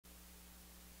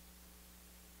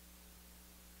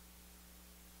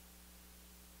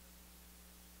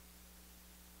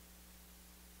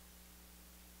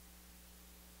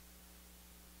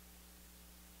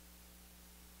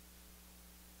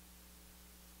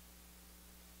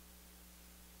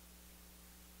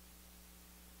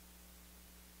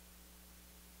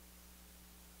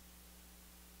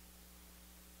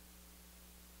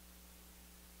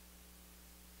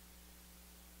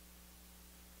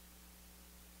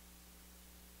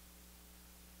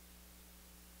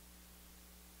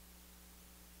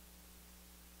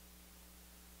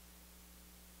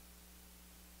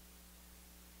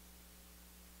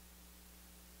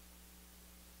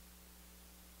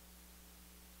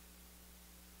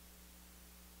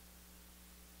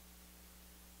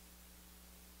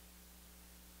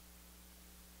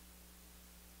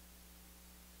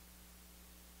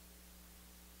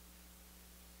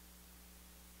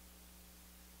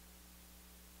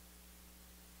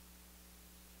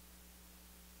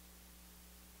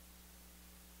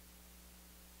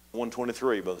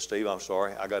123, Brother Steve. I'm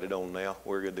sorry. I got it on now.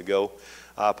 We're good to go.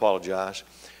 I apologize.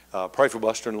 Pray for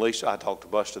Buster and Lisa. I talked to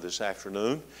Buster this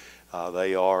afternoon.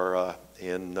 They are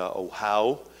in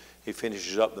Ohio. He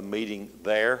finishes up the meeting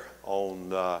there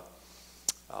on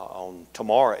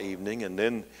tomorrow evening, and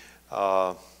then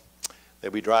they'll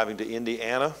be driving to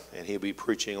Indiana, and he'll be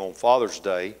preaching on Father's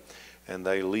Day. And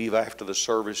they leave after the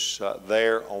service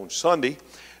there on Sunday,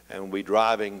 and we'll be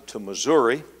driving to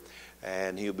Missouri,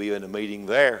 and he'll be in a meeting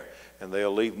there. And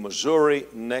they'll leave Missouri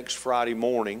next Friday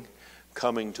morning,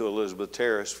 coming to Elizabeth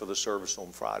Terrace for the service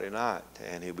on Friday night,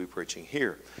 and he'll be preaching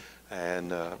here.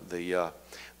 And the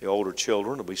older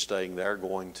children will be staying there,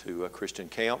 going to a Christian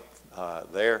camp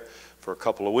there for a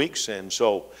couple of weeks, and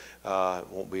so it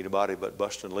won't be anybody but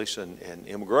Buster and Lisa and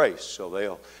Emma Grace, so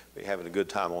they'll be having a good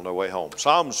time on their way home.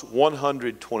 Psalms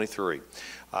 123.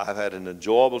 I've had an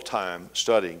enjoyable time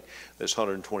studying this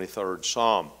 123rd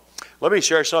Psalm. Let me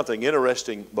share something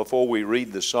interesting before we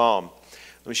read the Psalm.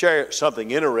 Let me share something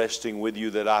interesting with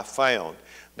you that I found.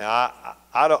 Now,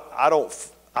 I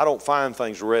don't find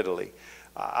things readily.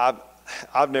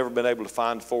 I've never been able to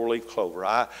find four-leaf clover.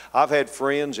 I've had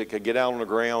friends that could get out on the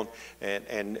ground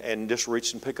and just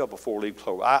reach and pick up a four-leaf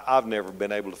clover. I've never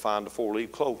been able to find a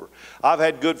four-leaf clover. I've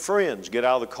had good friends get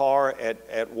out of the car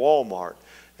at Walmart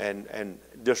and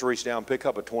just reach down and pick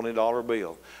up a $20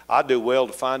 bill. I do well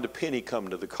to find a penny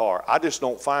coming to the car. I just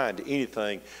don't find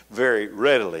anything very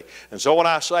readily. And so when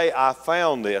I say I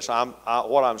found this,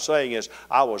 what I'm saying is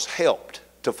I was helped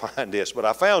to find this. But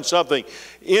I found something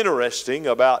interesting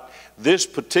about this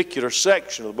particular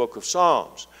section of the book of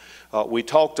Psalms. We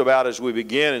talked about as we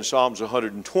began in Psalms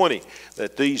 120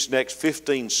 that these next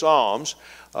 15 Psalms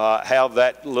have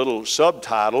that little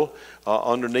subtitle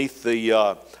underneath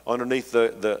the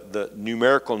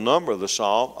numerical number of the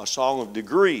Psalm, a song of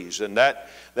degrees. And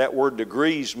that word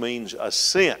degrees means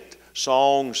ascent,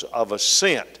 songs of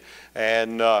ascent.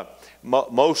 And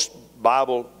most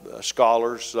Bible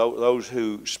scholars, those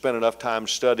who spend enough time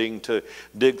studying to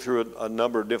dig through a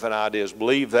number of different ideas,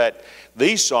 believe that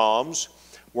these Psalms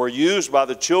were used by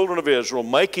the children of Israel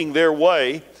making their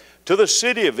way to the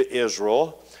city of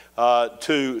Israel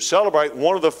to celebrate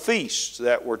one of the feasts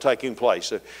that were taking place,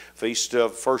 the Feast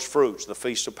of First Fruits, the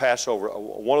Feast of Passover,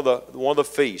 one of the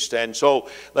feasts. And so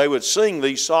they would sing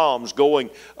these psalms going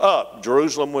up.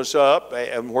 Jerusalem was up,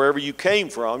 and wherever you came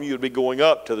from, you would be going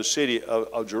up to the city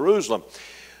of Jerusalem.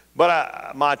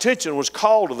 But my attention was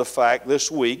called to the fact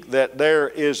this week that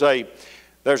there's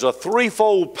a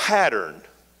threefold pattern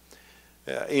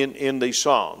in these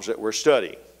psalms that we're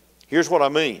studying. Here's what I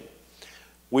mean.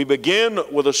 We begin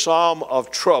with a psalm of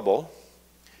trouble.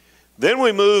 Then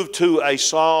we move to a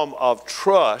psalm of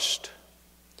trust.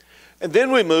 And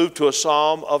then we move to a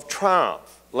psalm of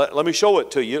triumph. Let me show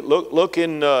it to you. Look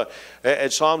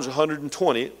at Psalms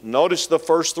 120. Notice the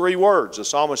first three words. The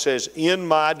psalmist says, "In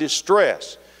my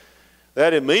distress."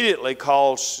 That immediately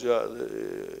calls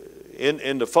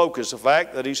into focus the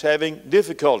fact that he's having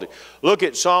difficulty. Look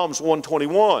at Psalms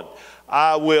 121.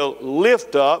 "I will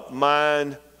lift up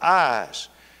mine eyes."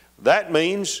 That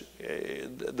means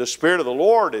the Spirit of the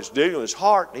Lord is dealing with his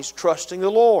heart and he's trusting the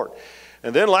Lord.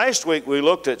 And then last week we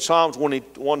looked at Psalms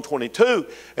 122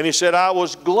 and he said, "I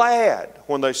was glad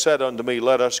when they said unto me,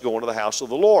 let us go into the house of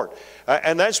the Lord."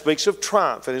 And that speaks of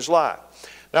triumph in his life.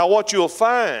 Now what you'll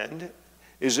find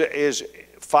is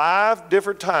 5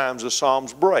 different times the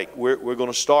Psalms break. We're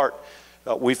going to start,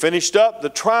 we finished up the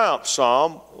triumph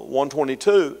Psalm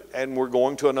 122 and we're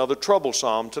going to another trouble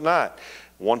Psalm tonight.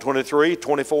 123,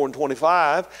 24, and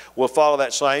 25 will follow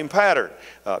that same pattern.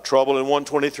 Trouble in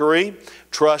 123,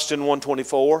 trust in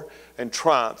 124, and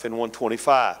triumph in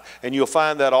 125. And you'll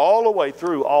find that all the way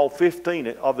through all 15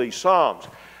 of these Psalms.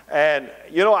 And,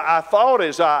 you know, I thought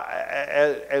as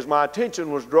my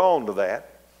attention was drawn to that,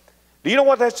 do you know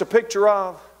what that's a picture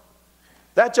of?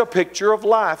 That's a picture of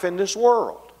life in this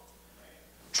world.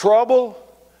 Trouble,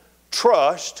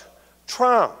 trust,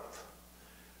 triumph.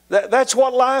 That's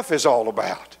what life is all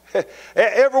about.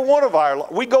 Every one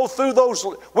of we go through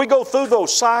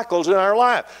those cycles in our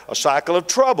life. A cycle of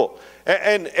trouble.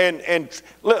 And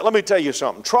let me tell you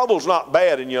something. Trouble's not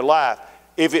bad in your life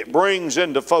if it brings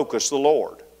into focus the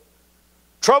Lord.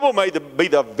 Trouble may be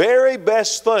the very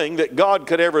best thing that God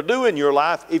could ever do in your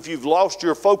life if you've lost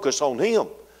your focus on Him.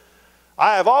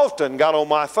 I have often got on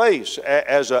my face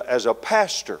as a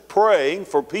pastor praying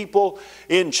for people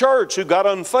in church who got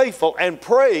unfaithful and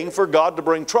praying for God to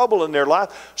bring trouble in their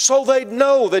life so they'd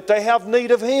know that they have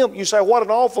need of Him. You say, what an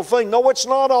awful thing. No, it's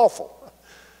not awful.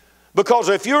 Because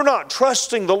if you're not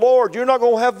trusting the Lord, you're not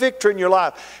going to have victory in your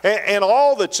life. And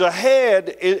all that's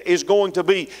ahead is going to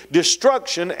be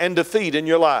destruction and defeat in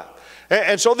your life.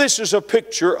 And so this is a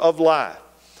picture of life.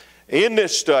 In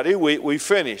this study, we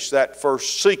finished that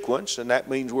first sequence, and that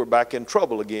means we're back in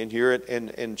trouble again here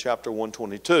in chapter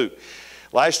 122.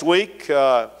 Last week,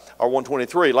 or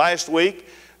 123, last week,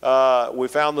 we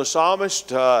found the psalmist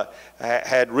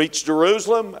had reached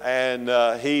Jerusalem,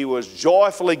 and he was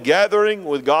joyfully gathering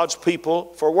with God's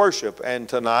people for worship. And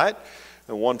tonight,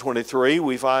 in 123,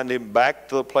 we find him back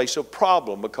to the place of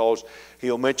problem, because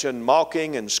he'll mention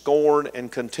mocking and scorn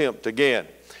and contempt again.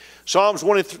 Psalms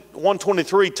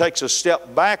 123 takes a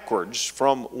step backwards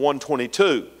from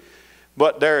 122,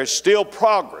 but there is still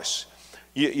progress.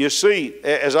 You see,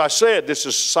 as I said, this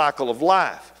is a cycle of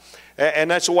life,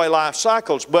 and that's the way life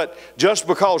cycles. But just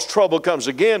because trouble comes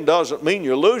again doesn't mean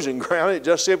you're losing ground. It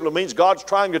just simply means God's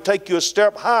trying to take you a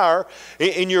step higher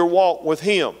in your walk with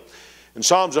Him. In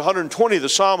Psalms 120, the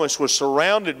psalmist was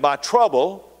surrounded by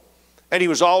trouble, and he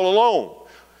was all alone.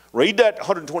 Read that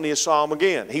 120th Psalm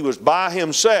again. He was by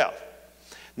himself.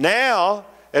 Now,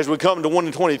 as we come to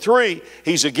 123,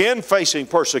 he's again facing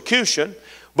persecution.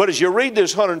 But as you read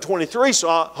this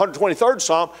 123rd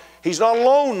Psalm, he's not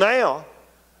alone now.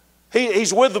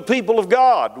 He's with the people of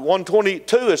God.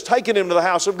 122 has taken him to the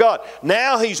house of God.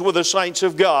 Now he's with the saints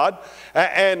of God,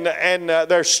 and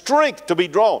there's strength to be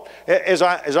drawn. As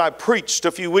I preached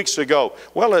a few weeks ago,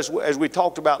 well, as we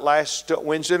talked about last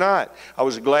Wednesday night, I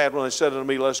was glad when they said unto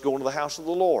me, let's go into the house of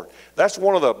the Lord. That's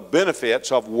one of the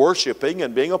benefits of worshiping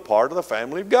and being a part of the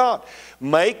family of God.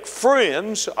 Make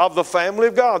friends of the family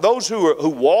of God. Those who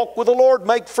walk with the Lord,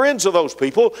 make friends of those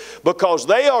people, because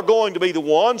they are going to be the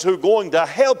ones who are going to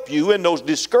help you in those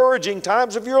discouraging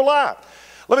times of your life.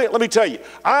 Let me tell you,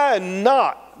 I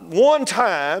not one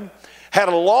time had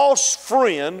a lost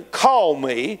friend call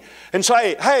me and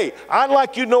say, hey, I'd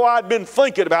like you to know I'd been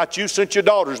thinking about you since your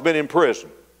daughter's been in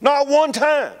prison. Not one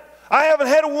time. I haven't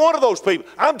had one of those people.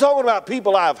 I'm talking about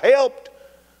people I've helped.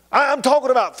 I'm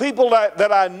talking about people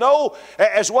that I know,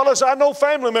 as well as I know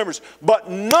family members. But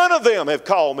none of them have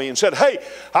called me and said, hey,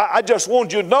 I just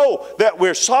wanted you to know that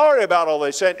we're sorry about all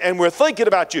this and we're thinking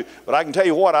about you. But I can tell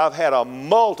you what, I've had a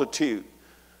multitude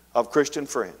of Christian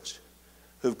friends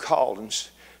who've called and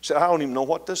said, I don't even know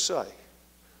what to say.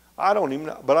 I don't even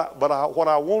know. But what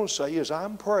I want to say is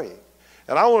I'm praying.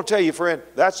 And I want to tell you, friend,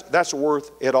 that's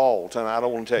worth it all tonight. I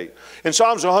want to tell you. In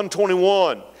Psalms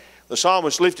 121, the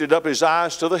psalmist lifted up his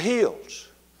eyes to the hills.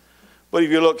 But if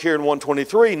you look here in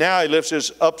 123, now he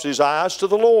lifts up his eyes to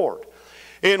the Lord.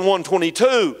 In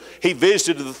 122, he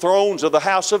visited the thrones of the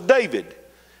house of David.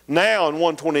 Now in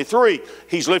 123,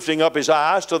 he's lifting up his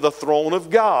eyes to the throne of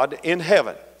God in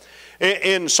heaven.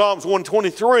 In Psalms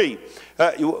 123,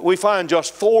 we find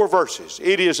just 4 verses.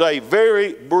 It is a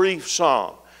very brief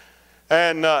psalm.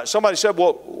 And somebody said,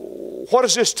 well, what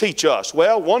does this teach us?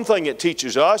 Well, one thing it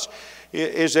teaches us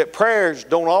is that prayers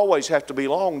don't always have to be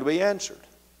long to be answered.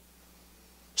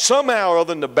 Somehow or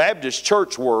other in the Baptist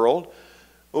church world,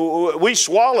 we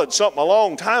swallowed something a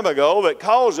long time ago that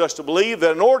caused us to believe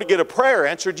that in order to get a prayer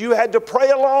answered, you had to pray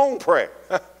a long prayer.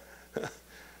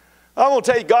 I'm going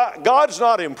to tell you, God's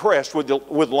not impressed with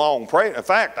long prayer. In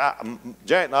fact,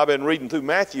 Janet and I have been reading through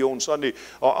Matthew on Sunday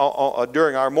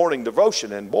during our morning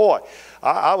devotion, and boy,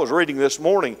 I was reading this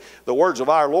morning the words of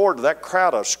our Lord to that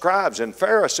crowd of scribes and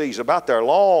Pharisees about their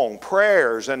long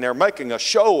prayers, and they're making a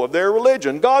show of their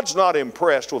religion. God's not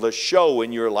impressed with a show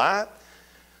in your life.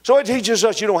 So it teaches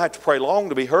us you don't have to pray long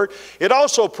to be heard. It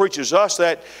also teaches us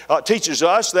that God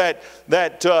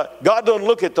doesn't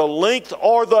look at the length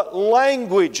or the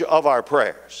language of our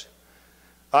prayers.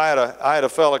 I had a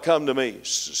fellow come to me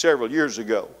several years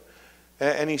ago,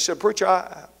 and he said, preacher,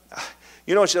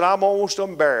 he said, I'm almost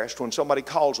embarrassed when somebody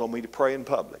calls on me to pray in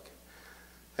public.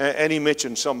 And he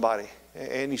mentioned somebody,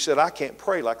 and he said, I can't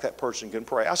pray like that person can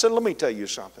pray. I said, let me tell you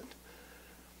something.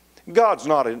 God's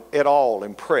not at all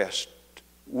impressed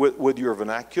with your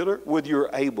vernacular, with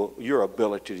your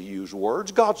ability to use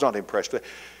words. God's not impressed with it.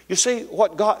 You see,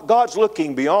 what God's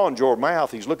looking beyond your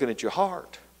mouth. He's looking at your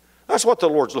heart. That's what the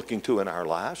Lord's looking to in our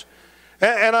lives.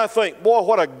 And I think, boy,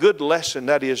 what a good lesson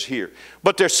that is here.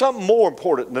 But there's something more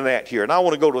important than that here, and I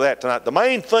want to go to that tonight. The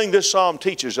main thing this psalm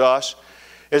teaches us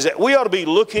is that we ought to be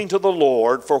looking to the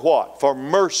Lord for what? For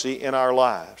mercy in our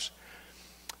lives.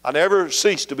 I never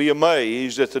cease to be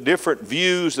amazed at the different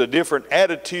views, the different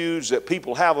attitudes that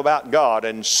people have about God.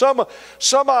 And some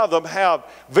of them have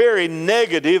very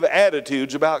negative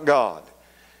attitudes about God.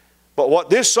 But what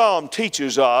this psalm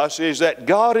teaches us is that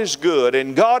God is good,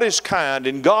 and God is kind,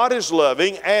 and God is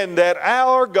loving, and that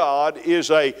our God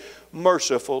is a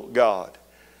merciful God.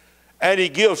 and He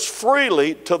gives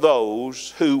freely to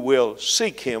those who will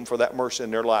seek Him for that mercy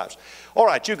in their lives. All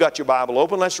right, you've got your Bible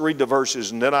open. Let's read the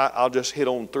verses, and then I'll just hit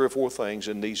on 3 or 4 things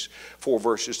in these 4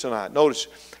 verses tonight. Notice,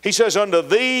 He says, Unto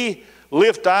Thee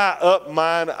lift I up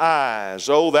mine eyes,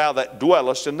 O Thou that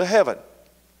dwellest in the heaven.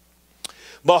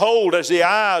 Behold, as the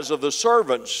eyes of the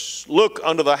servants look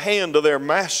unto the hand of their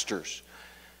masters,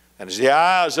 and as the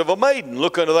eyes of a maiden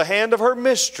look unto the hand of her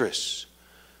mistress,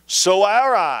 so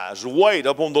our eyes wait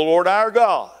upon the Lord our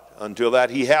God, until that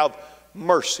He have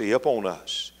mercy upon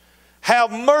us.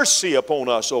 Have mercy upon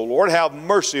us, O Lord, have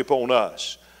mercy upon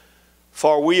us.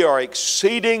 For we are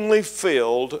exceedingly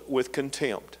filled with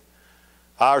contempt.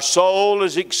 Our soul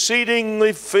is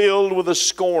exceedingly filled with the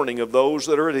scorning of those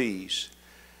that are at ease,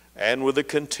 and with the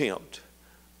contempt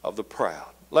of the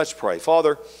proud. Let's pray.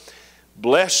 Father,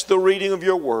 bless the reading of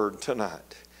your word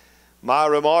tonight. My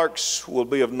remarks will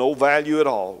be of no value at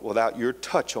all without your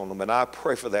touch on them, and I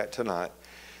pray for that tonight.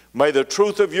 May the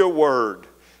truth of your word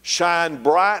shine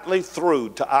brightly through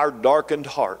to our darkened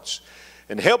hearts,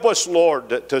 and help us,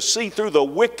 Lord, to see through the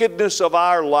wickedness of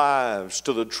our lives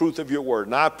to the truth of your word.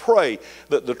 And I pray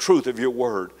that the truth of your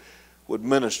word would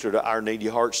minister to our needy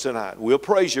hearts tonight. We'll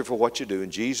praise you for what you do.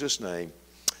 In Jesus' name,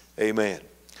 amen.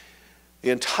 The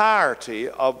entirety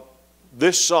of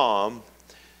this psalm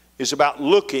is about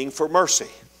looking for mercy.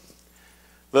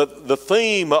 The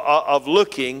theme of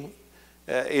looking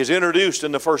is introduced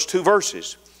in the first 2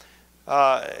 verses.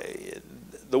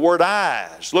 The word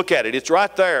eyes, look at it. It's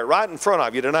right there, right in front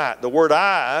of you tonight. The word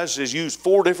eyes is used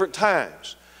 4 different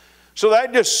times. So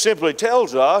that just simply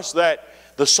tells us that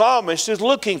the psalmist is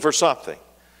looking for something.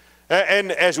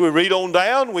 And as we read on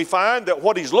down, we find that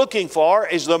what he's looking for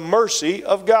is the mercy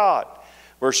of God.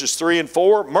 Verses 3 and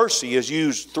 4, mercy is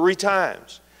used 3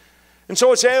 times. And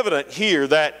so it's evident here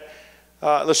that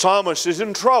the psalmist is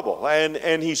in trouble,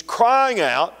 and he's crying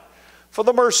out for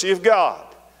the mercy of God.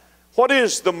 What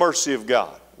is the mercy of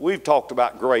God? We've talked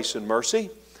about grace and mercy.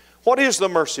 What is the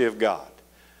mercy of God?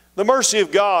 The mercy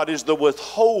of God is the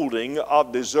withholding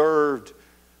of deserved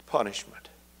punishment.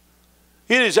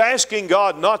 It is asking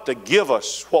God not to give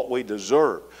us what we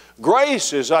deserve.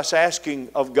 Grace is us asking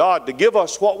of God to give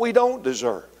us what we don't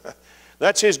deserve.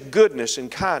 That's His goodness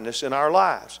and kindness in our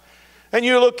lives. And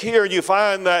you look here and you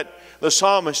find that the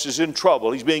psalmist is in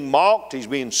trouble. He's being mocked. He's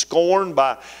being scorned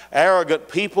by arrogant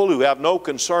people who have no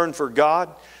concern for God.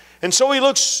 And so he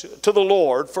looks to the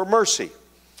Lord for mercy.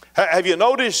 Have you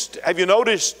noticed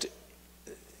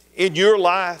in your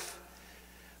life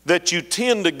that you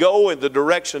tend to go in the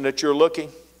direction that you're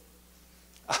looking?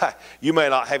 You may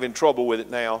not have any trouble with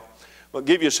it now, but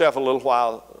give yourself a little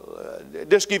while.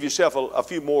 Just give yourself a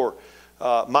few more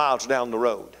miles down the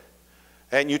road.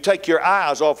 And you take your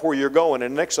eyes off where you're going,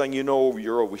 and the next thing you know,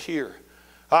 you're over here.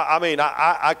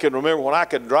 I can remember when I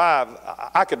could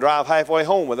drive halfway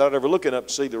home without ever looking up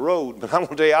to see the road. But I'm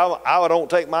going to tell you, I don't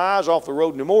take my eyes off the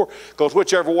road anymore, because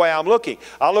whichever way I'm looking,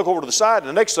 I look over to the side, and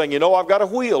the next thing you know, I've got a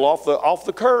wheel off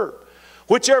the curb.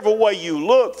 Whichever way you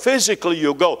look, physically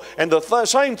you'll go. And the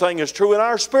same thing is true in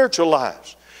our spiritual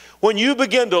lives. When you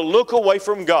begin to look away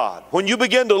from God, when you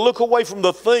begin to look away from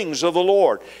the things of the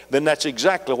Lord, then that's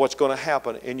exactly what's going to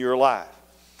happen in your life.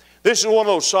 This is one of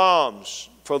those psalms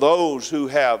for those who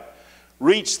have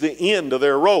reached the end of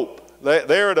their rope.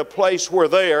 They're at a place where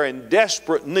they are in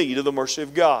desperate need of the mercy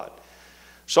of God.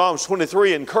 Psalms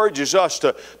 23 encourages us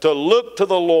to look to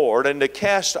the Lord and to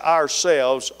cast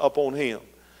ourselves upon Him,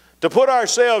 to put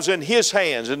ourselves in His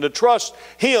hands and to trust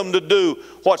Him to do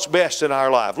what's best in our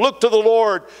life. Look to the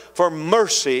Lord for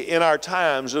mercy in our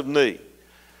times of need.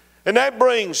 And that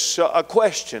brings a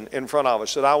question in front of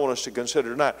us that I want us to consider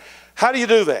tonight. How do you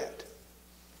do that?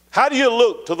 How do you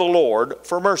look to the Lord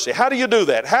for mercy? How do you do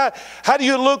that? How do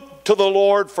you look to the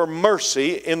Lord for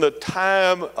mercy in the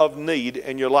time of need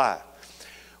in your life?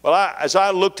 Well, as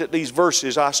I looked at these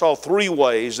verses, I saw 3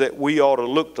 ways that we ought to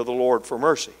look to the Lord for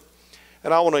mercy.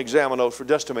 And I want to examine those for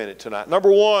just a minute tonight.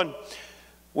 Number 1,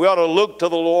 we ought to look to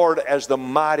the Lord as the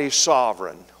mighty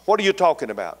sovereign. What are you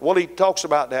talking about? Well, he talks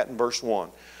about that in verse 1.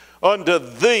 Unto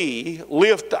Thee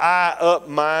lift I up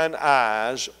mine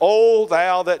eyes, O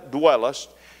Thou that dwellest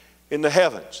in the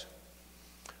heavens.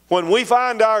 When we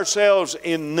find ourselves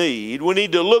in need, we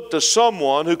need to look to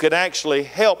someone who can actually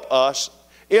help us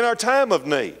in our time of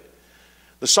need.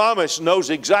 The psalmist knows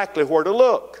exactly where to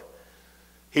look.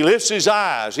 He lifts his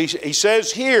eyes. He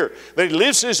says here that he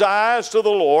lifts his eyes to the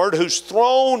Lord, whose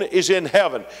throne is in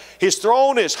heaven. His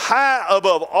throne is high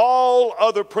above all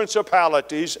other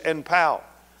principalities and power.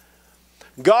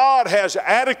 God has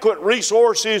adequate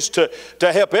resources to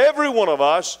help every one of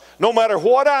us, no matter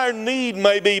what our need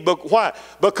may be. But why?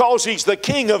 Because He's the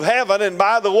King of heaven. And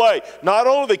by the way, not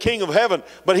only the King of heaven,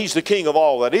 but He's the King of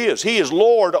all that is. He is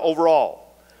Lord over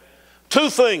all. Two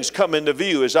things come into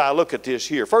view as I look at this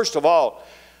here. First of all,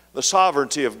 the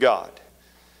sovereignty of God.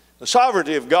 The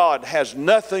sovereignty of God has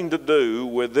nothing to do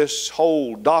with this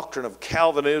whole doctrine of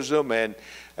Calvinism and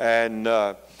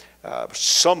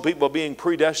some people being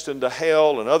predestined to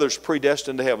hell and others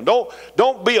predestined to heaven.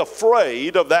 Don't be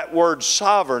afraid of that word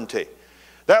sovereignty.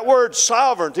 That word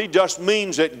sovereignty just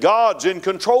means that God's in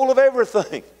control of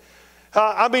everything.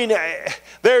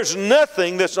 There's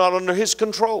nothing that's not under His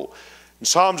control. In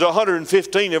Psalms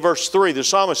 115 and verse 3, the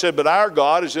psalmist said, "But our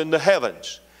God is in the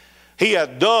heavens. He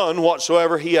hath done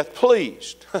whatsoever He hath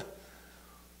pleased."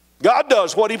 God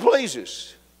does what He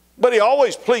pleases. But He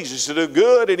always pleases to do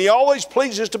good, and He always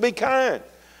pleases to be kind.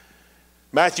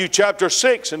 Matthew chapter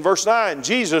 6 and verse 9,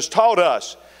 Jesus taught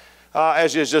us,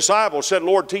 as His disciples said,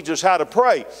 "Lord, teach us how to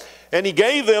pray." And He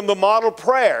gave them the model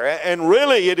prayer. And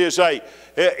really it is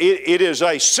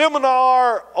a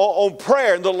seminar on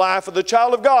prayer in the life of the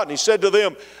child of God. And He said to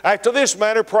them, "After this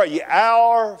manner pray ye,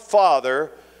 Our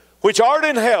Father, which art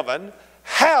in heaven,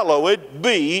 hallowed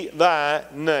be thy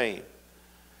name."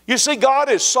 You see, God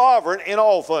is sovereign in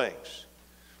all things.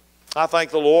 I thank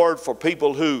the Lord for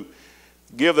people who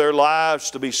give their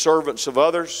lives to be servants of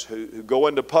others, who go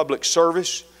into public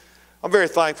service. I'm very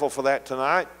thankful for that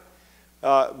tonight.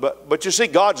 But you see,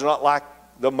 God's not like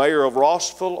the mayor of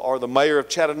Rossville or the mayor of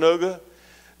Chattanooga.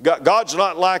 God's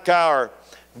not like our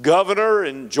governor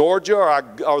in Georgia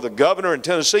or the governor in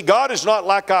Tennessee. God is not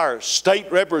like our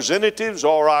state representatives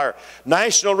or our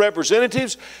national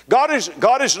representatives. God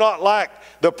is not like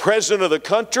the president of the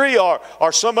country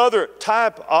or some other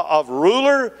type of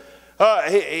ruler.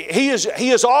 He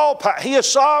is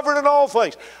sovereign in all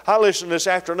things. I listened this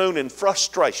afternoon in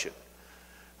frustration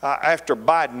after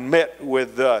Biden met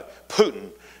with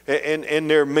Putin in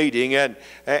their meeting, and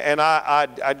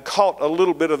I'd caught a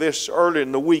little bit of this early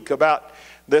in the week about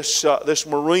this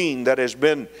Marine that has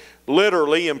been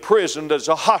literally imprisoned as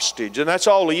a hostage, and that's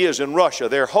all he is in Russia.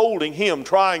 They're holding him,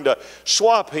 trying to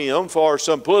swap him for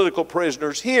some political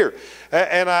prisoners here.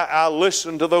 And I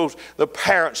listened to the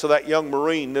parents of that young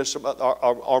Marine,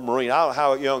 or Marine, I don't know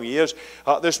how young he is,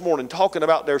 this morning, talking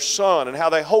about their son and how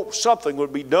they hoped something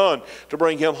would be done to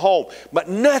bring him home. But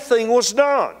nothing was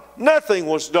done. Nothing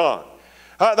was done.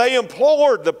 They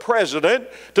implored the president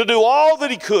to do all that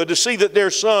he could to see that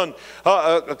their son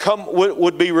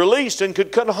would be released and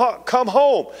could come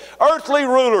home. Earthly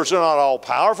rulers are not all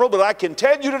powerful, but I can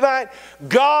tell you tonight,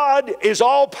 God is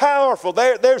all powerful.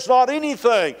 There's not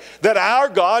anything that our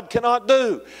God cannot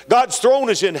do. God's throne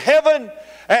is in heaven,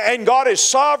 and God is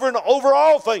sovereign over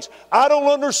all things. I don't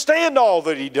understand all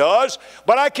that He does,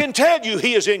 but I can tell you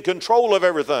He is in control of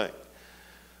everything.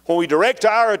 When we direct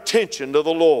our attention to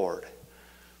the Lord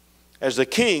as the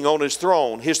King on His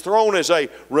throne is a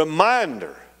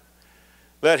reminder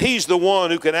that He's the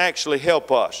one who can actually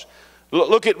help us.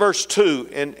 Look at verse 2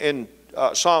 in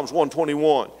Psalms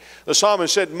 121. The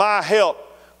psalmist said, "My help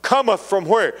cometh from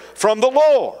where? From the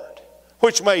Lord,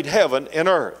 which made heaven and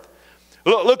earth."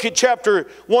 Look at chapter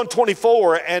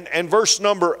 124 and verse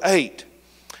number 8.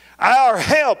 "Our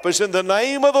help is in the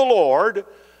name of the Lord,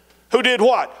 who did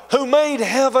what? Who made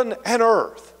heaven and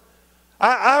earth."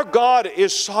 Our God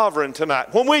is sovereign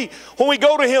tonight. When we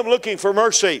go to Him looking for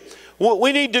mercy,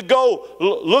 we need to go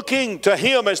looking to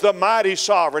Him as the mighty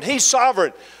sovereign. He's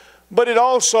sovereign. But it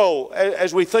also,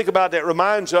 as we think about that,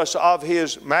 reminds us of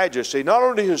His majesty. Not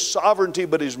only His sovereignty,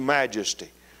 but His majesty.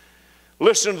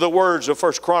 Listen to the words of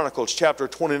 1 Chronicles chapter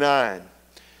 29,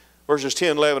 verses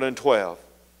 10, 11, and 12.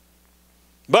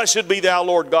 "Blessed be Thou,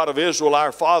 Lord God of Israel,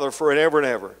 our Father, for ever and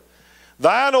ever.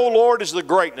 Thine, O Lord, is the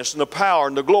greatness and the power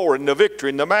and the glory and the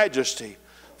victory and the majesty.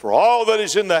 For all that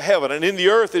is in the heaven and in the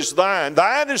earth is Thine.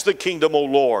 Thine is the kingdom, O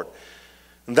Lord.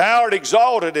 And Thou art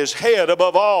exalted as head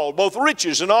above all. Both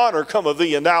riches and honor come of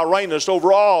Thee, and Thou reignest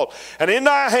over all. And in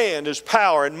Thy hand is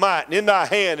power and might, and in Thy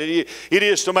hand it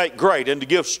is to make great and to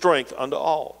give strength unto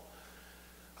all."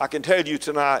 I can tell you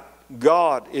tonight,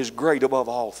 God is great above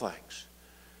all things.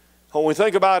 When we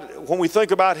think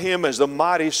about Him as the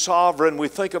mighty sovereign, we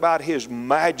think about His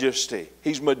majesty.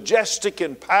 He's majestic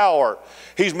in power.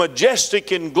 He's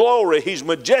majestic in glory. He's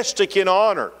majestic in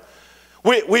honor.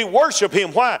 We worship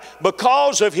Him. Why?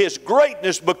 Because of His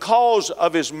greatness, because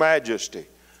of His majesty.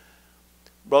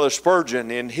 Brother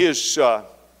Spurgeon, in his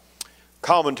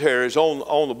commentaries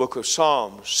on the book of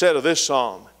Psalms, said of this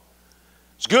psalm,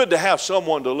 "It's good to have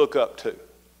someone to look up to."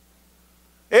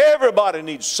 Everybody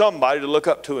needs somebody to look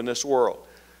up to in this world.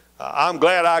 I'm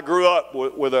glad I grew up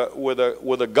with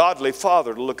a godly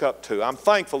father to look up to. I'm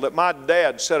thankful that my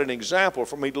dad set an example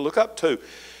for me to look up to.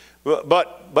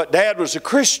 But Dad was a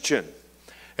Christian,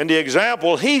 and the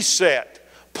example he set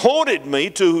pointed me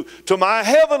to my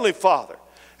Heavenly Father.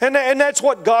 And that's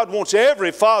what God wants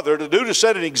every father to do, to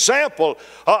set an example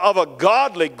of a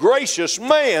godly, gracious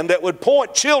man that would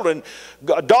point children,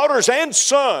 daughters and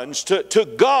sons, to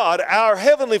God, our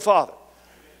Heavenly Father.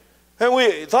 And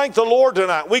we thank the Lord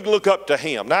tonight. We can look up to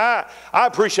Him. Now, I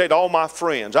appreciate all my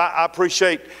friends. I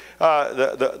appreciate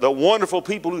the wonderful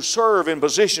people who serve in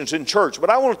positions in church. But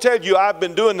I want to tell you, I've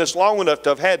been doing this long enough to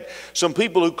have had some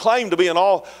people who claim to be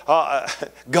all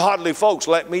godly folks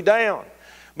let me down.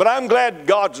 But I'm glad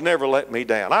God's never let me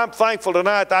down. I'm thankful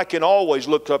tonight that I can always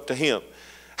look up to Him.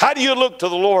 How do you look to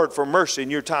the Lord for mercy in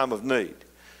your time of need?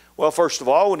 Well, first of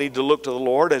all, we need to look to the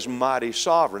Lord as mighty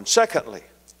sovereign. Secondly,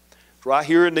 right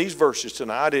here in these verses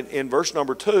tonight, in verse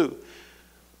number 2,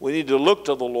 we need to look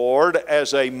to the Lord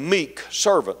as a meek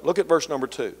servant. Look at verse number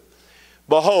 2.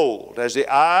 Behold, as the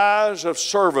eyes of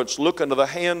servants look unto the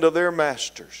hand of their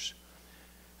masters,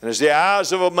 and as the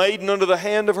eyes of a maiden unto the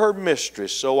hand of her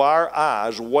mistress, so our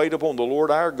eyes wait upon the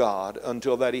Lord our God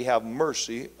until that He have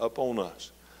mercy upon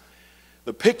us.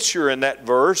 The picture in that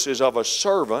verse is of a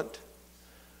servant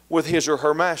with his or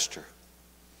her master.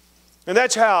 And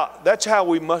that's how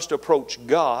we must approach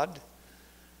God.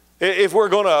 If we're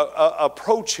going to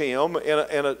approach Him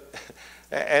and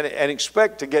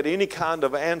expect to get any kind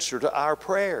of answer to our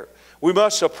prayer, we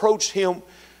must approach Him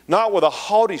not with a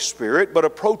haughty spirit, but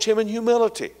approach Him in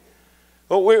humility.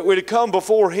 We're to come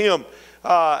before Him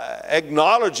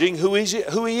acknowledging who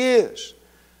He is.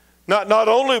 Not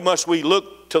only must we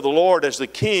look to the Lord as the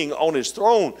King on His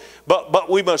throne, but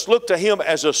we must look to Him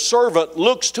as a servant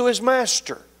looks to his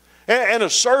master. And a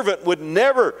servant would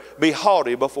never be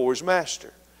haughty before his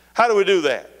master. How do we do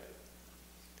that?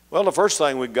 Well, the first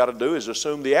thing we've got to do is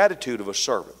assume the attitude of a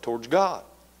servant towards God.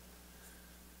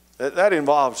 That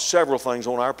involves several things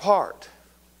on our part.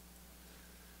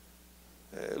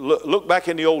 Look back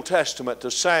in the Old Testament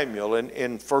to Samuel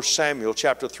in 1 Samuel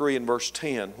chapter 3 and verse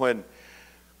 10, when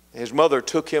his mother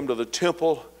took him to the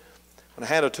temple. When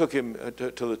Hannah took him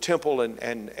to the temple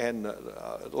and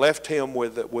left him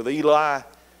with Eli.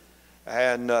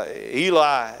 And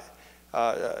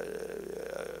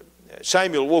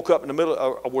Samuel woke up in the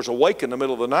middle, was awake in the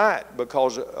middle of the night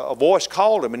because a voice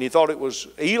called him, and he thought it was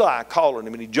Eli calling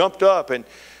him. And he jumped up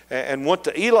and went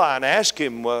to Eli and asked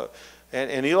him,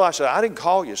 and Eli said, "I didn't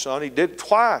call you, son." He did it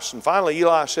twice. And finally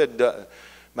Eli said,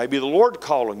 "Maybe the Lord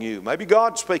calling you. Maybe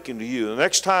God's speaking to you. The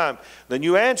next time, then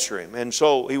you answer Him." And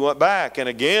so he went back, and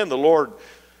again the Lord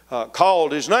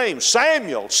called his name,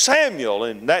 Samuel, Samuel.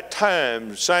 And that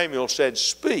time Samuel said,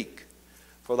 "Speak,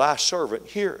 for thy servant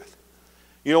heareth."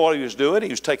 You know what he was doing? He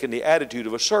was taking the attitude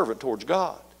of a servant towards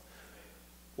God.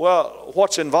 Well,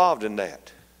 what's involved in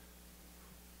that?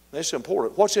 That's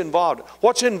important. What's involved?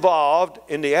 What's involved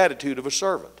in the attitude of a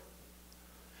servant?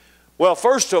 Well,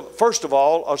 first of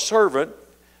all, a servant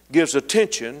gives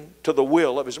attention to the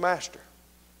will of his master.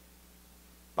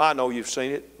 I know you've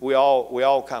seen it. We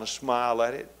all kind of smile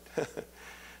at it.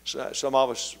 Some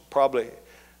of us probably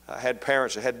had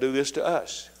parents that had to do this to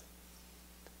us.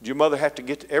 Did your mother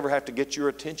ever have to get your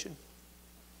attention?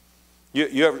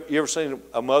 You ever seen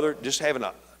a mother just having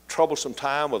a troublesome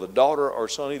time with a daughter or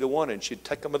son, either one, and she'd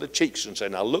take them by the cheeks and say,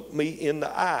 "Now look me in the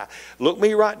eye. Look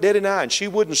me right dead in the eye." And she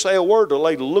wouldn't say a word to the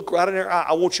lady. Look right in her eye.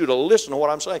 "I want you to listen to what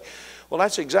I'm saying." Well,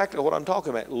 that's exactly what I'm talking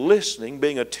about. Listening,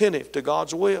 being attentive to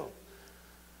God's will.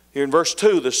 Here in verse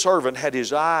 2, the servant had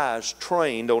his eyes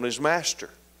trained on his master.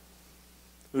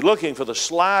 He was looking for the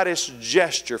slightest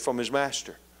gesture from his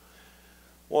master.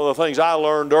 One of the things I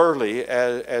learned early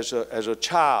as a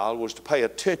child was to pay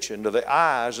attention to the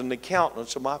eyes and the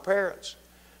countenance of my parents.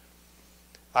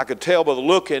 I could tell by the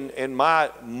look in my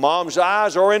mom's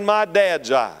eyes or in my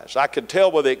dad's eyes. I could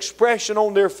tell by the expression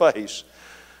on their face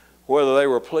whether they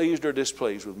were pleased or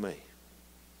displeased with me.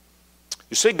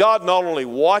 You see, God not only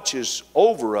watches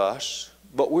over us,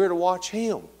 but we're to watch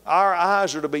Him. Our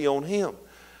eyes are to be on Him.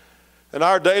 And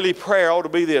our daily prayer ought to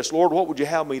be this: "Lord, what would you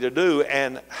have me to do,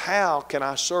 and how can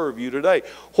I serve you today?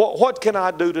 What can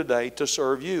I do today to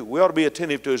serve you?" We ought to be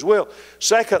attentive to His will.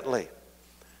 Secondly,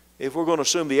 if we're going to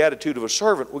assume the attitude of a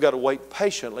servant, we've got to wait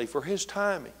patiently for His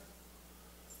timing.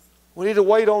 We need to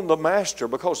wait on the Master,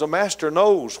 because the Master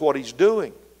knows what He's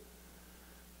doing.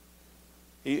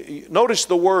 Notice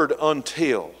the word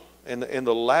 "until" in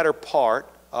the latter part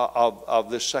of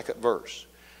this second verse.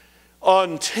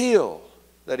 Until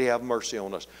that He have mercy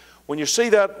on us. When you see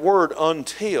that word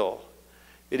 "until,"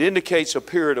 it indicates a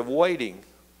period of waiting.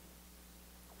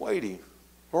 Waiting.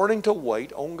 Learning to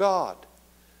wait on God.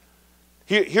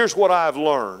 Here's what I've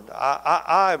learned.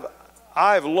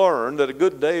 I've learned that a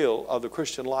good deal of the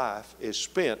Christian life is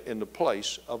spent in the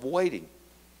place of waiting.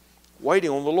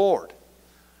 Waiting on the Lord.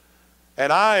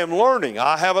 And I am learning.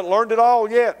 I haven't learned it all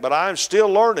yet, but I'm still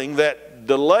learning that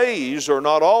delays are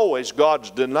not always God's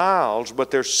denials,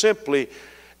 but they're simply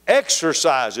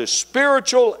exercises,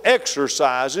 spiritual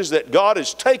exercises that God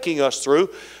is taking us through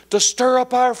to stir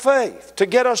up our faith, to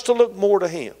get us to look more to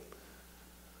Him.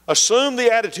 Assume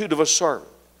the attitude of a servant.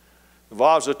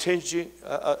 Involves attention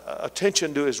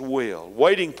to His will,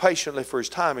 waiting patiently for His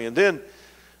timing, and then,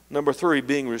 number 3,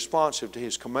 being responsive to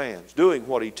His commands, doing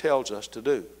what He tells us to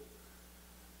do.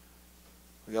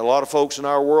 We got a lot of folks in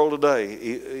our world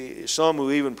today, some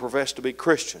who even profess to be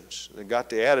Christians. They've got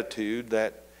the attitude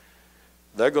that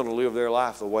they're going to live their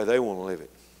life the way they want to live it.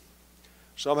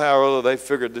 Somehow or other, they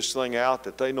figured this thing out,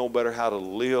 that they know better how to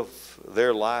live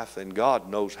their life than God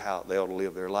knows how they ought to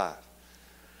live their life.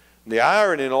 And the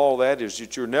irony in all that is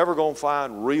that you're never going to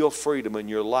find real freedom in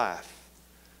your life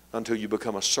until you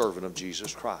become a servant of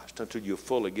Jesus Christ, until you've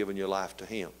fully given your life to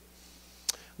Him.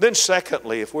 Then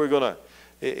secondly, if we're going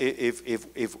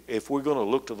to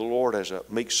look to the Lord as a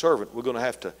meek servant, we're going to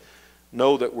have to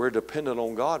know that we're dependent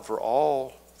on God for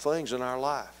all things in our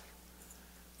life.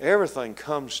 Everything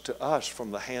comes to us from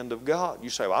the hand of God.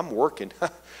 You say, well, I'm working.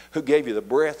 Who gave you the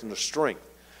breath and the strength?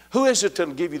 Who is it that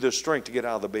will give you the strength to get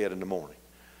out of the bed in the morning?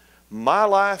 My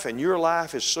life and your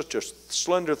life is such a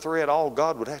slender thread, all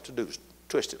God would have to do is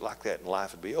twist it like that and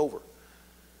life would be over.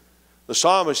 The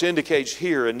psalmist indicates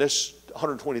here in this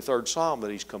 123rd Psalm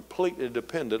that he's completely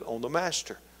dependent on the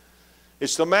Master.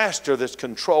 It's the Master that's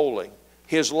controlling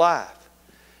his life.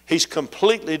 He's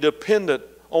completely dependent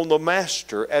on the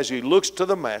Master as he looks to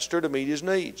the Master to meet his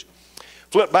needs.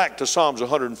 Flip back to Psalms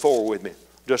 104 with me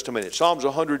just a minute. Psalms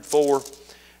 104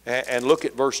 and look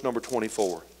at verse number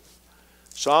 24.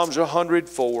 Psalms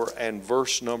 104 and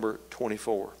verse number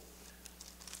 24.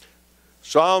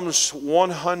 Psalms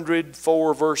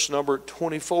 104 verse number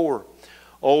 24.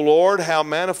 O Lord, how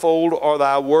manifold are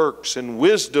thy works, and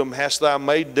wisdom hast thou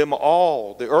made them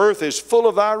all. The earth is full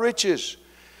of thy riches.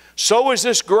 So is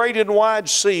this great and wide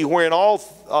sea, wherein all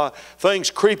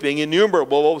things creeping,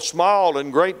 innumerable, both small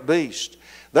and great beasts.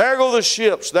 There go the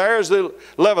ships, there is the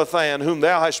Leviathan, whom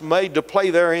thou hast made to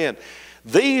play therein.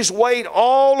 These wait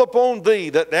all upon thee,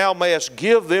 that thou mayest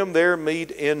give them their meat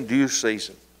in due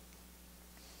season.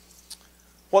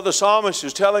 What the psalmist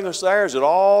is telling us there is that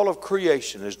all of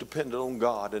creation is dependent on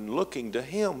God and looking to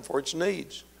Him for its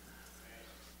needs.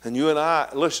 And you and I,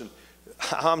 listen,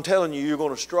 I'm telling you, you're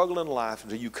going to struggle in life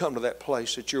until you come to that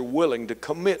place that you're willing to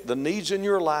commit the needs in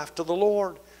your life to the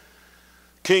Lord.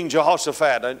 King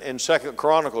Jehoshaphat in 2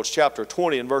 Chronicles chapter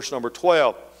 20 and verse number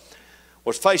 12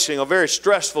 was facing a very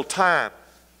stressful time.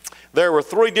 There were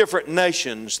 3 different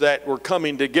nations that were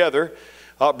coming together,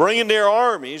 bringing their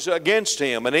armies against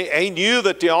him. And he knew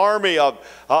that the army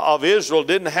of Israel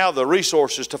didn't have the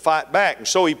resources to fight back. And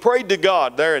so he prayed to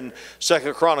God there in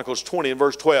 2 Chronicles 20 and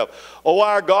verse 12. O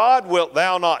our God, wilt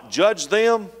thou not judge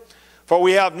them? For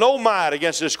we have no might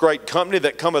against this great company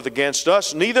that cometh against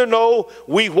us, neither know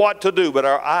we what to do, but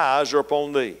our eyes are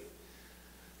upon thee.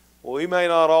 Well, we may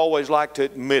not always like to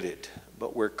admit it,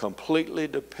 but we're completely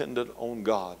dependent on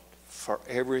God for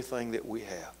everything that we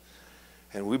have.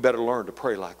 And we better learn to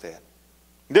pray like that.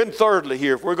 Then thirdly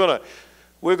here, if we're going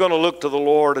to look to the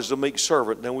Lord as a meek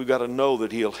servant, then we've got to know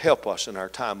that He'll help us in our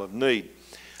time of need.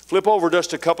 Flip over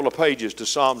just a couple of pages to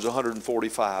Psalms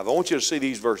 145. I want you to see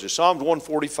these verses. Psalms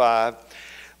 145,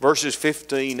 verses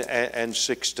 15 and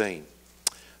 16.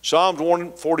 Psalms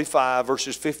 145,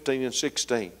 verses 15 and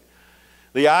 16.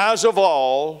 The eyes of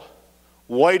all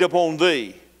wait upon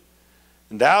thee,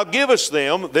 and thou givest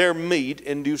them their meat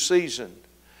in due season.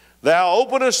 Thou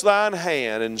openest thine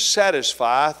hand and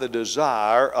satisfieth the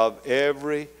desire of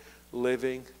every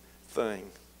living thing.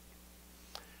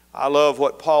 I love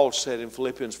what Paul said in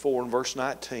Philippians 4 and verse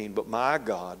 19. But my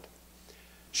God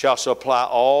shall supply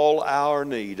all our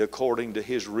need according to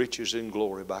His riches in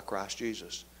glory by Christ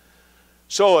Jesus.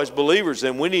 So as believers,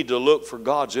 then we need to look for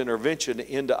God's intervention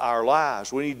into our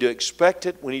lives. We need to expect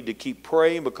it. We need to keep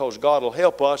praying because God will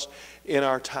help us in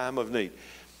our time of need.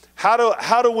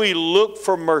 How do we look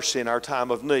for mercy in our time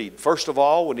of need? First of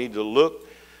all, we need to look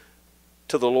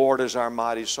to the Lord as our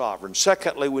mighty sovereign.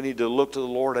 Secondly, we need to look to the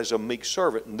Lord as a meek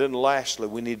servant. And then lastly,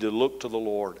 we need to look to the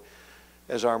Lord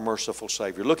as our merciful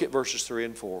Savior. Look at verses 3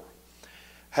 and 4.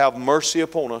 Have mercy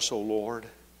upon us, O Lord.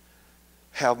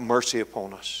 Have mercy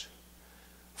upon us.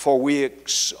 For we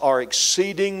are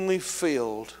exceedingly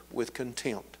filled with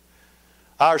contempt.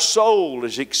 Our soul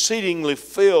is exceedingly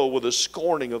filled with the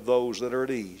scorning of those that are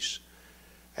at ease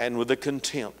and with the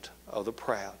contempt of the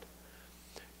proud.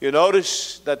 You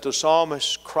notice that the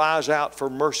psalmist cries out for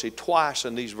mercy twice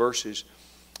in these verses,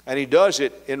 and he does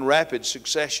it in rapid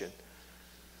succession.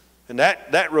 And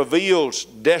that reveals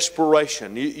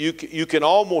desperation. You can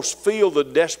almost feel the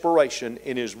desperation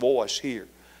in his voice here.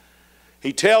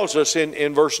 He tells us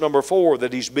in verse number 4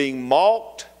 that he's being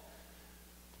mocked,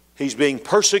 he's being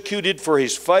persecuted for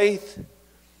his faith,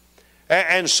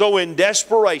 and so in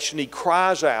desperation he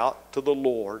cries out to the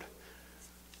Lord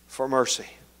for mercy.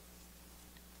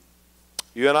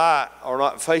 You and I are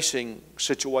not facing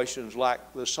situations like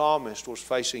the psalmist was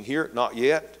facing here, not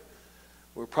yet.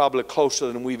 We're probably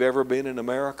closer than we've ever been in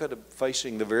America to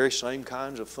facing the very same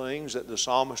kinds of things that the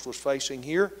psalmist was facing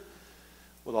here,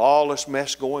 with all this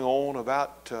mess going on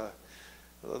about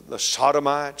the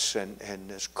Sodomites and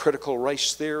this critical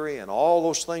race theory and all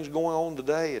those things going on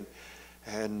today.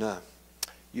 And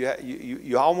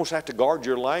you almost have to guard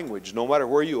your language no matter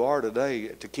where you are today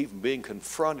to keep from being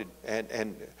confronted.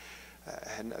 And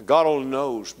God only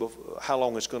knows how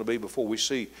long it's going to be before we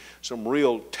see some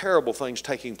real terrible things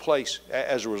taking place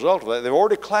as a result of that. They've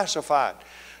already classified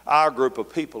our group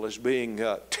of people as being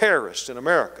terrorists in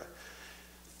America.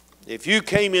 If you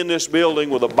came in this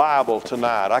building with a Bible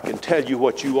tonight, I can tell you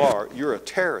what you are. You're a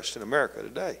terrorist in America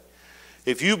today.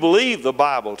 If you believe the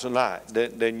Bible tonight,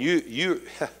 then you're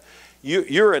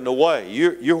in the way.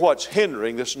 You're what's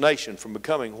hindering this nation from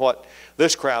becoming what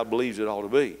this crowd believes it ought to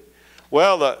be.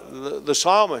 Well, the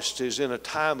psalmist is in a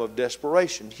time of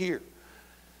desperation here.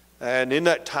 And in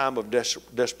that time of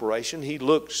desperation, he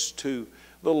looks to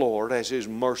the Lord as his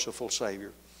merciful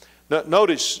Savior. Now,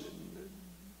 notice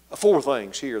 4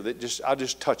 things here that I'll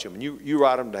just touch them, and you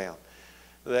write them down,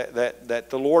 that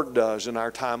the Lord does in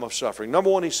our time of suffering. Number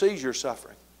 1, he sees your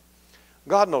suffering.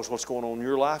 God knows what's going on in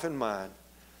your life and mine.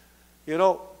 You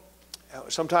know,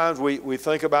 sometimes we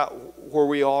think about where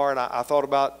we are, and I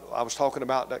was talking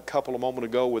about that couple a moment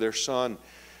ago with their son.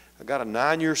 I got a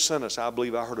 9-year sentence, I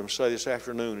believe I heard him say this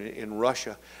afternoon, in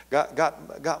Russia.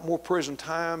 Got more prison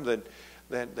time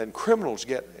than criminals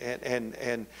get,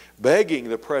 and begging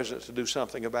the president to do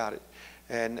something about it.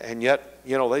 And yet,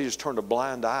 you know, they just turned a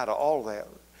blind eye to all of that.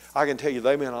 I can tell you,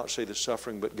 they may not see the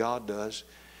suffering, but God does.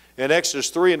 In Exodus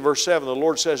 3 and verse 7, the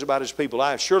Lord says about his people,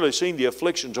 I have surely seen the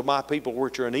afflictions of my people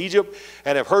which are in Egypt,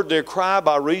 and have heard their cry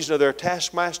by reason of their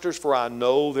taskmasters, for I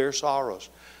know their sorrows.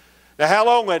 Now, how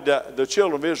long had the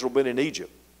children of Israel been in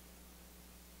Egypt?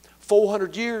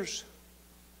 400 years.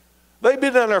 They'd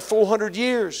been down there 400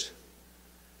 years.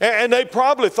 And they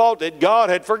probably thought that God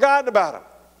had forgotten about them.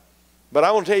 But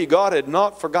I want to tell you, God had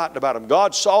not forgotten about them.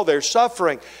 God saw their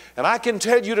suffering. And I can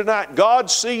tell you tonight,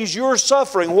 God sees your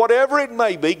suffering, whatever it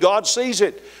may be, God sees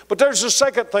it. But there's a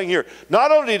second thing here.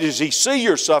 Not only does he see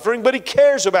your suffering, but he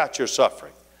cares about your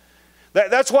suffering.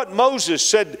 That's what Moses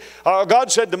said. God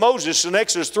said to Moses in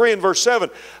Exodus 3 and verse 7,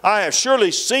 I have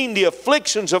surely seen the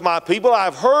afflictions of my people. I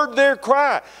have heard their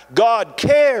cry. God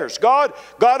cares. God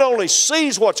only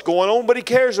sees what's going on, but he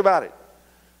cares about it.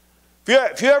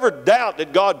 If you ever doubt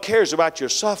that God cares about your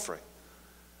suffering,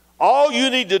 all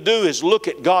you need to do is look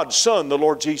at God's Son, the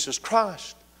Lord Jesus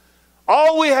Christ.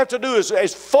 All we have to do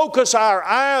is focus our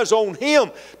eyes on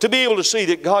him to be able to see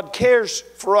that God cares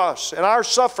for us and our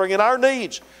suffering and our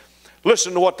needs.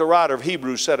 Listen to what the writer of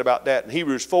Hebrews said about that in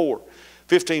Hebrews 4,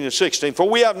 15 and 16. For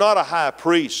we have not a high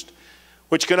priest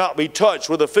which cannot be touched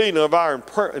with the feeling of our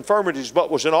infirmities, but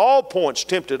was in all points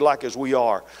tempted like as we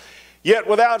are, yet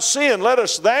without sin. Let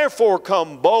us therefore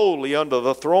come boldly unto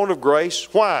the throne of grace.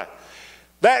 Why?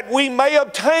 That we may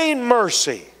obtain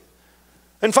mercy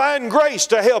and find grace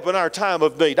to help in our time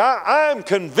of need. I'm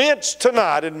convinced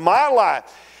tonight in my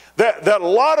life that a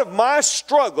lot of my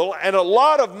struggle and a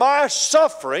lot of my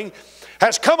suffering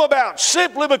has come about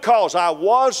simply because I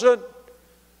wasn't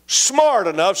smart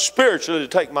enough spiritually to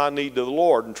take my need to the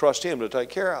Lord and trust him to take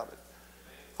care of it.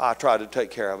 I tried to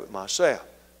take care of it myself.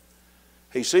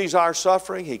 He sees our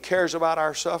suffering. He cares about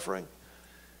our suffering.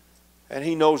 And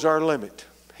he knows our limit.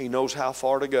 He knows how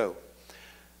far to go.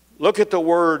 Look at the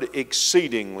word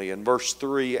exceedingly in verse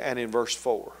 3 and in verse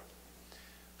 4.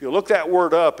 If you look that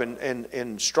word up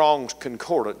in Strong's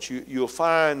Concordance, you'll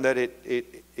find that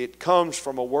it comes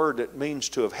from a word that means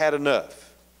to have had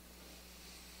enough.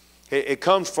 It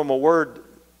comes from a word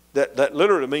that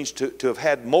literally means to have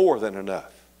had more than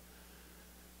enough.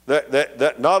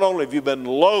 That not only have you been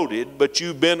loaded, but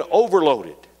you've been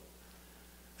overloaded.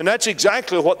 And that's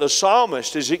exactly what the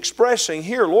psalmist is expressing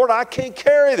here. Lord, I can't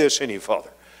carry this any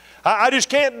further. I just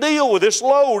can't deal with this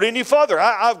load any further.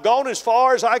 I've gone as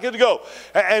far as I could go.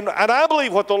 And I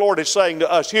believe what the Lord is saying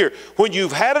to us here, when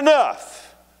you've had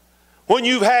enough, when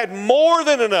you've had more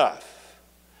than enough,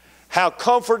 how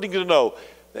comforting to know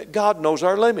that God knows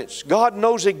our limits. God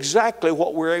knows exactly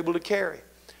what we're able to carry.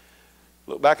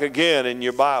 Look back again in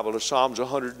your Bible to Psalms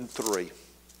 103.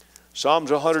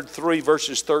 Psalms 103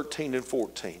 verses 13 and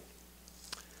 14.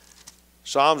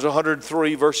 Psalms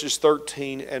 103 verses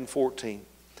 13 and 14.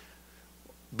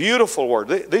 Beautiful word.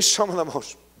 These are some of the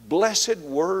most blessed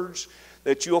words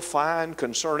that you'll find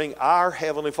concerning our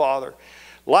Heavenly Father.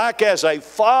 Like as a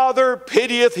father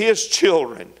pitieth his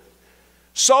children,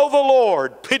 so the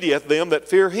Lord pitieth them that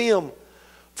fear Him.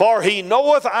 For He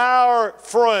knoweth our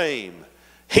frame.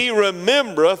 He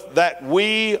remembereth that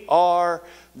we are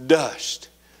dust.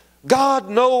 God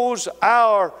knows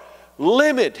our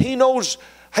limit. He knows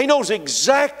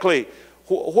exactly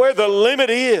where the limit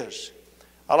is.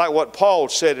 I like what Paul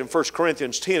said in 1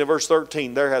 Corinthians 10 and verse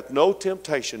 13. There hath no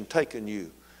temptation taken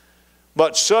you,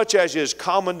 but such as is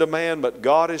common to man, but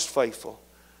God is faithful,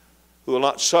 who will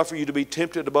not suffer you to be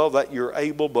tempted above that you're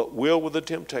able, but will with the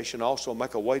temptation also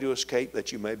make a way to escape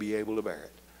that you may be able to bear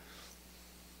it.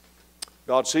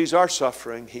 God sees our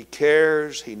suffering. He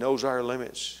cares. He knows our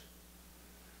limits.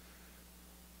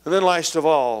 And then last of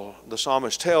all, the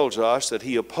psalmist tells us that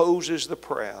he opposes the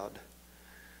proud,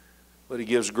 but he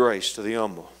gives grace to the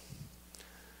humble.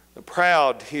 The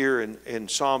proud here in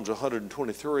Psalms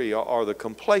 123 are the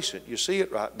complacent. You see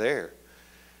it right there.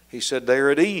 He said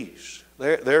they're at ease.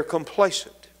 They're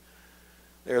complacent.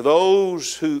 They're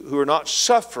those who are not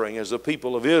suffering as the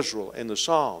people of Israel in the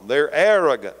psalm. They're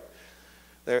arrogant.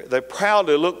 They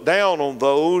proudly look down on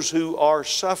those who are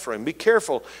suffering. Be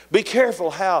careful. Be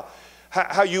careful how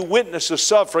you witness the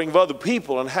suffering of other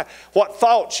people and what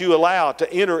thoughts you allow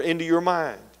to enter into your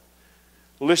mind.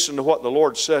 Listen to what the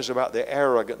Lord says about the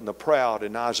arrogant and the proud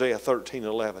in Isaiah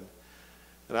 13:11.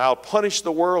 And I'll punish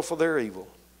the world for their evil,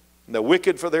 and the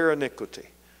wicked for their iniquity.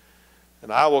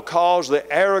 And I will cause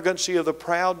the arrogancy of the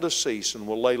proud to cease, and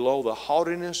will lay low the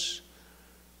haughtiness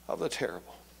of the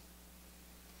terrible.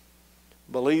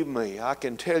 Believe me, I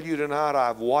can tell you tonight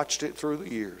I've watched it through the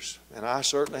years. And I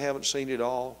certainly haven't seen it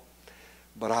all,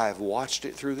 but I have watched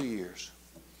it through the years.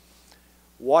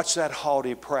 Watch that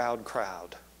haughty, proud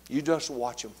crowd. You just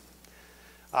watch them.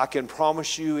 I can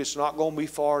promise you it's not going to be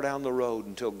far down the road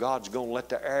until God's going to let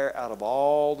the air out of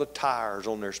all the tires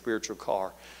on their spiritual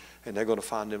car, and they're going to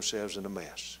find themselves in a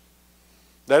mess.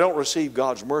 They don't receive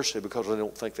God's mercy because they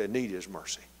don't think they need His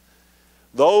mercy.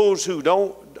 Those who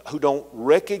don't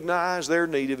recognize their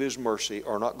need of His mercy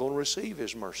are not going to receive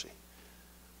His mercy.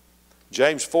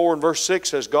 James 4 and verse 6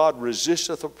 says, God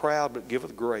resisteth the proud, but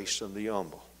giveth grace unto the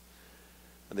humble.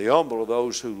 And the humble are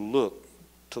those who look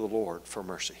to the Lord for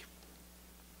mercy.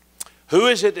 Who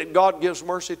is it that God gives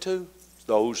mercy to?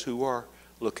 Those who are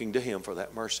looking to Him for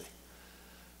that mercy.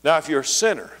 Now, if you're a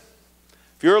sinner,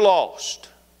 if you're lost,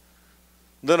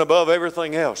 then above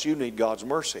everything else, you need God's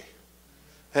mercy.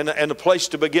 And the place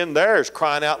to begin there is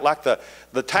crying out like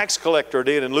the tax collector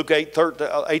did in Luke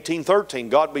 18:13,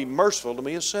 God be merciful to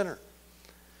me, a sinner.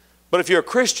 But if you're a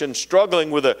Christian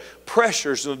struggling with the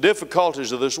pressures and the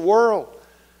difficulties of this world,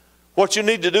 what you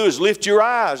need to do is lift your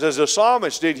eyes, as the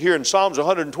psalmist did here in Psalms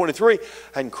 123,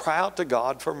 and cry out to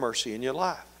God for mercy in your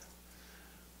life.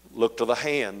 Look to the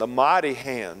hand, the mighty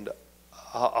hand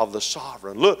of the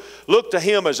sovereign. Look to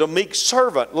Him as a meek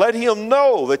servant. Let Him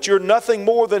know that you're nothing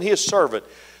more than His servant.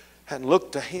 And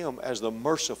look to Him as the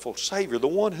merciful Savior, the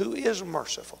one who is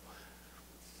merciful.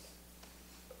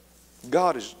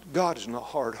 God is not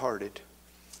hard-hearted.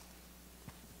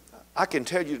 I can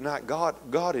tell you tonight,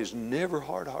 God is never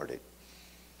hard-hearted.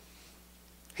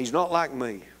 He's not like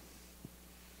me.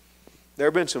 There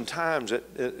have been some times that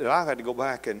I've had to go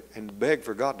back and beg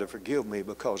for God to forgive me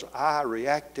because I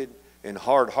reacted in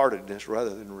hard-heartedness rather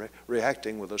than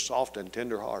reacting with a soft and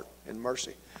tender heart and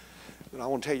mercy. But I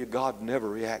want to tell you, God never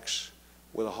reacts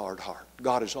with a hard heart.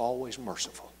 God is always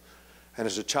merciful. And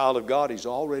as a child of God, He's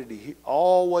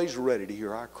always ready to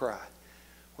hear our cry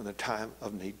when the time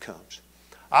of need comes.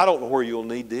 I don't know where you'll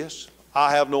need this.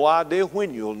 I have no idea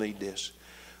when you'll need this.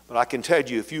 But I can tell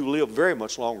you, if you live very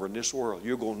much longer in this world,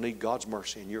 you're going to need God's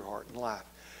mercy in your heart and life.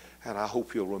 And I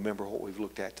hope you'll remember what we've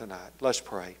looked at tonight. Let's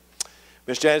pray.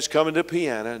 Miss Janet's coming to the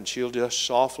piano, and she'll just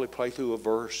softly play through a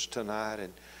verse tonight.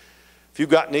 And if you've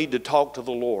got need to talk to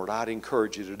the Lord, I'd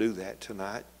encourage you to do that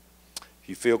tonight. If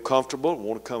you feel comfortable and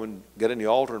want to come and get in the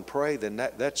altar and pray, then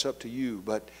that's up to you.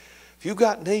 But if you've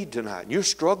got need tonight, and you're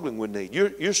struggling with need,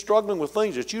 you're struggling with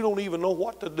things that you don't even know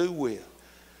what to do with,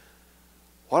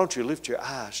 why don't you lift your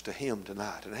eyes to Him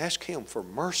tonight and ask Him for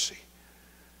mercy?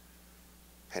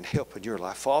 and help in your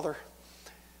life. Father,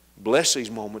 bless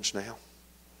these moments now.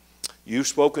 You've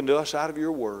spoken to us out of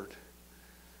your word.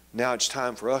 Now it's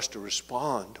time for us to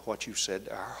respond to what you've said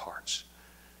to our hearts.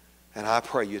 And I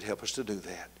pray you'd help us to do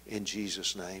that in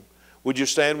Jesus' name. Would you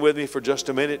stand with me for just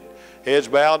a minute? Heads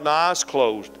bowed and eyes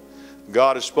closed.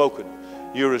 God has spoken.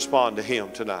 You respond to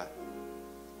Him tonight.